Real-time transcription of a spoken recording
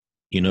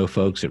You know,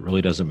 folks, it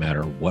really doesn't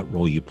matter what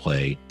role you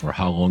play or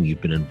how long you've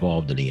been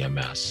involved in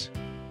EMS.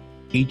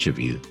 Each of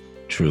you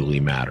truly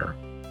matter.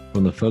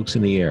 From the folks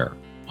in the air,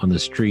 on the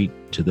street,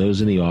 to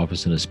those in the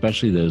office, and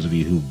especially those of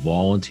you who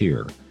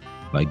volunteer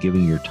by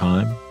giving your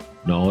time,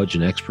 knowledge,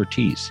 and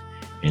expertise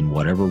in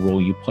whatever role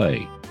you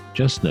play,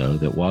 just know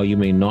that while you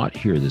may not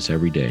hear this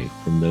every day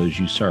from those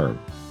you serve,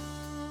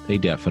 they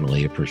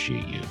definitely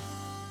appreciate you.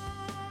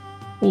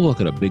 We'll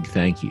look at a big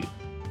thank you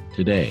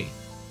today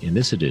in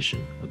this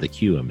edition of the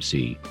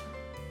QMC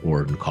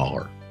Board and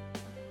Collar.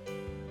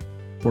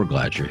 We're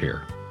glad you're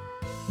here.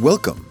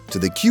 Welcome to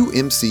the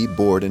QMC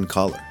Board and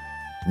Collar,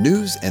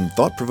 news and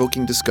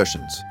thought-provoking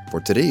discussions for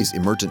today's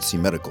emergency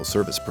medical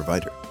service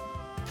provider.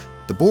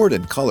 The Board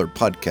and Collar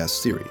podcast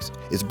series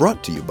is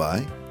brought to you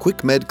by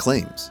QuickMed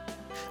Claims,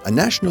 a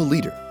national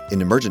leader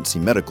in emergency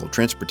medical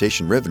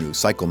transportation revenue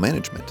cycle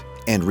management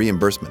and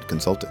reimbursement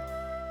consulting.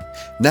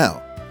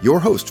 Now,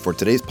 your host for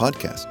today's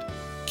podcast,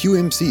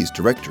 QMC's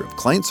Director of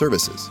Client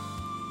Services,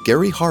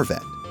 Gary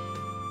Harvad.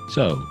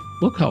 So,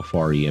 look how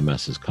far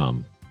EMS has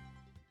come.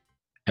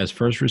 As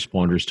first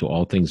responders to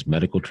all things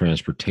medical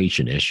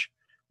transportation-ish,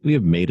 we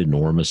have made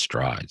enormous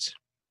strides.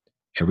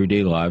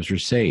 Everyday lives are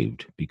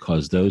saved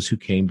because those who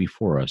came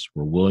before us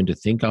were willing to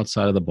think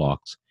outside of the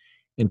box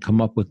and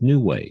come up with new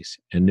ways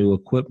and new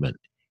equipment,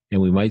 and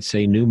we might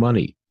say new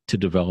money, to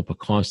develop a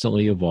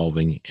constantly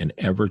evolving and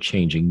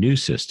ever-changing new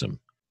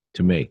system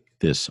to make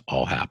this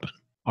all happen.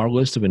 Our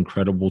list of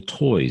incredible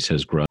toys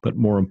has grown, but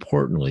more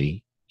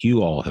importantly,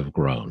 you all have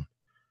grown.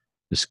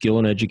 The skill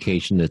and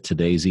education that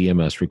today's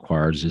EMS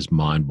requires is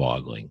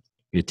mind-boggling.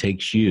 It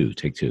takes you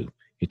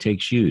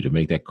to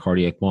make that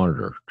cardiac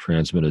monitor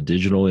transmit a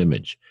digital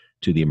image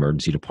to the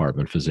emergency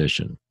department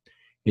physician.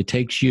 It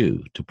takes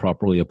you to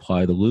properly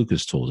apply the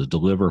Lucas tool to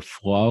deliver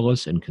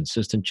flawless and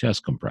consistent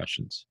chest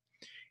compressions.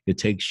 It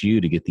takes you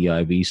to get the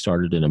IV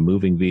started in a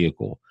moving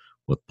vehicle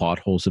with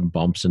potholes and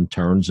bumps and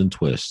turns and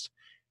twists,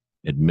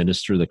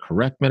 administer the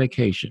correct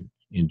medication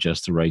in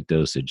just the right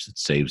dosage that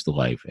saves the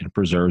life and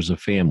preserves a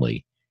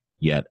family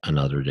yet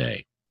another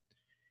day.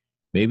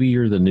 Maybe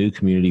you're the new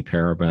community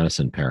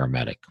paramedicine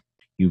paramedic.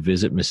 You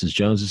visit Mrs.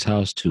 Jones's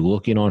house to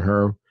look in on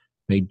her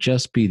may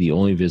just be the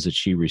only visit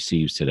she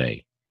receives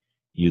today.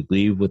 You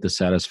leave with the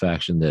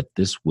satisfaction that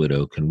this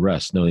widow can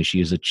rest knowing she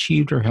has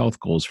achieved her health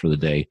goals for the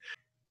day,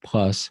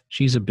 plus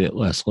she's a bit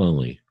less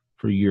lonely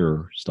for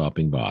your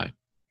stopping by.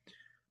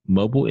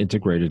 Mobile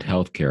integrated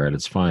healthcare at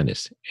its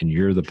finest, and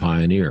you're the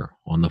pioneer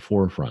on the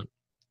forefront.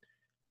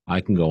 I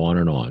can go on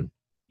and on.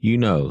 You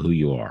know who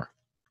you are.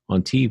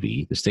 On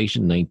TV, the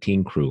Station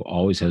 19 crew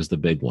always has the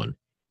big one,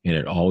 and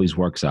it always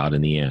works out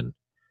in the end.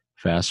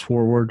 Fast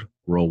forward,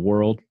 real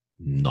world,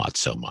 not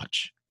so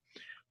much.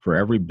 For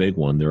every big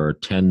one, there are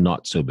 10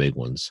 not so big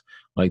ones,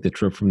 like the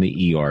trip from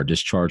the ER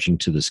discharging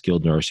to the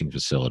skilled nursing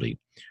facility.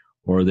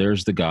 Or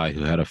there's the guy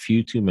who had a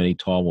few too many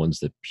tall ones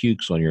that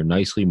pukes on your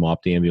nicely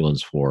mopped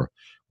ambulance floor,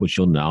 which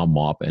you'll now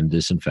mop and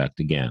disinfect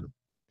again.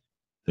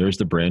 There's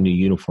the brand new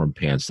uniform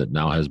pants that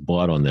now has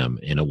blood on them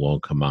and it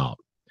won't come out.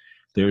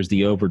 There's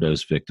the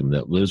overdose victim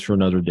that lives for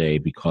another day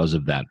because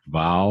of that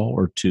vial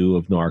or two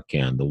of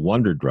Narcan, the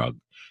wonder drug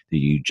that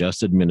you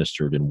just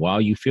administered, and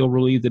while you feel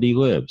relieved that he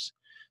lives,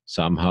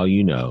 somehow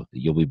you know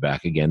that you'll be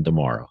back again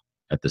tomorrow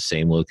at the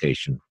same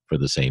location for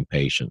the same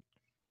patient.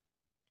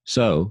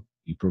 So,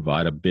 you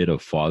provide a bit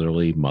of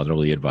fatherly,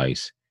 motherly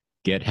advice.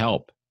 Get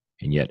help,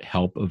 and yet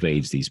help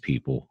evades these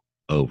people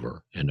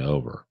over and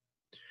over.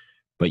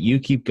 But you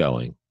keep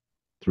going,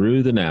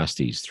 through the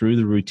nasties, through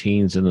the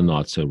routines and the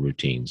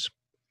not-so-routines.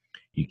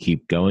 You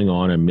keep going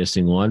on and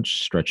missing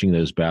lunch, stretching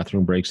those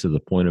bathroom breaks to the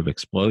point of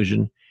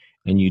explosion,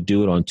 and you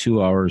do it on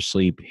 2 hours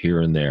sleep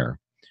here and there.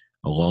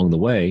 Along the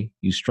way,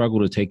 you struggle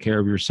to take care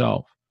of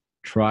yourself.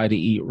 Try to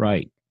eat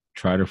right,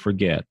 try to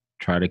forget,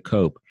 try to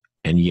cope,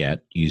 and yet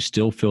you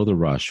still feel the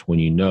rush when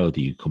you know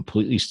that you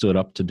completely stood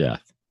up to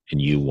death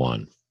and you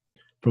won.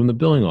 From the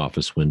billing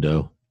office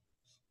window,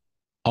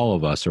 all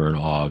of us are in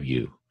awe of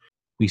you.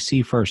 We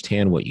see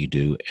firsthand what you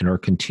do and are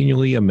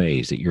continually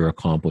amazed at your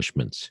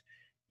accomplishments.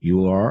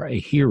 You are a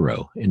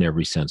hero in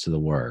every sense of the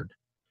word.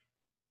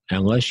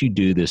 Unless you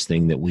do this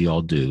thing that we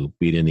all do,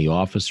 be it in the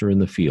office or in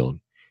the field,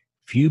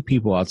 few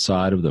people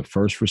outside of the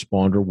first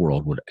responder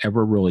world would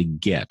ever really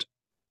get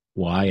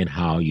why and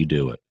how you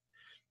do it.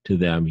 To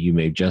them, you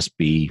may just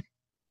be,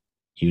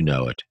 you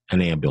know it,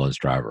 an ambulance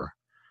driver.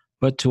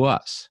 But to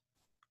us,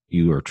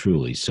 you are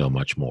truly so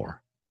much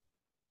more.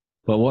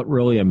 But what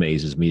really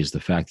amazes me is the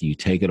fact that you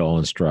take it all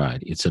in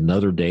stride. It's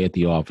another day at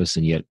the office,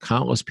 and yet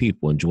countless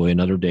people enjoy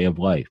another day of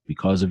life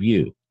because of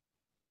you.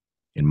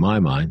 In my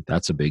mind,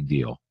 that's a big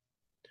deal.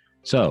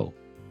 So,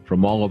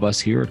 from all of us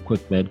here at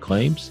QuickMed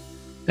Claims,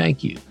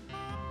 thank you.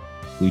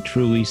 We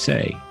truly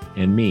say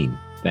and mean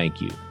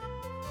thank you.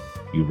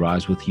 You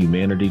rise with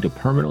humanity to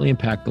permanently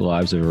impact the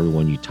lives of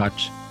everyone you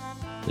touch.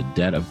 The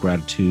debt of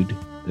gratitude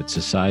that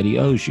society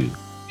owes you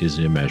is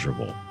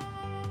immeasurable.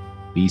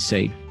 Be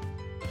safe.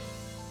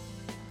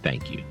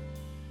 Thank you.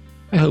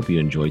 I hope you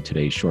enjoyed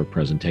today's short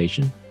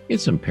presentation.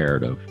 It's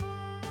imperative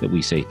that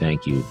we say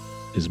thank you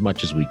as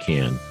much as we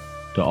can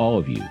to all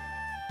of you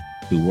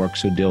who work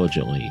so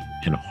diligently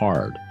and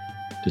hard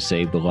to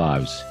save the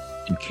lives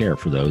and care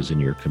for those in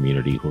your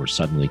community who are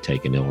suddenly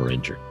taken ill or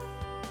injured.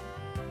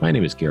 My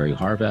name is Gary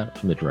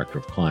Harvat. I'm the Director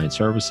of Client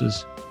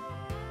Services.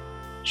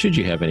 Should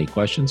you have any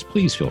questions,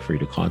 please feel free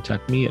to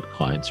contact me at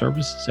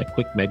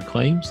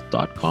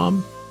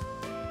clientservices@quickmedclaims.com.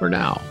 For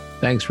now,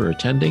 thanks for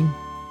attending.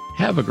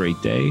 Have a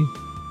great day.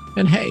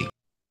 And hey,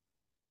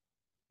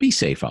 be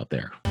safe out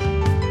there.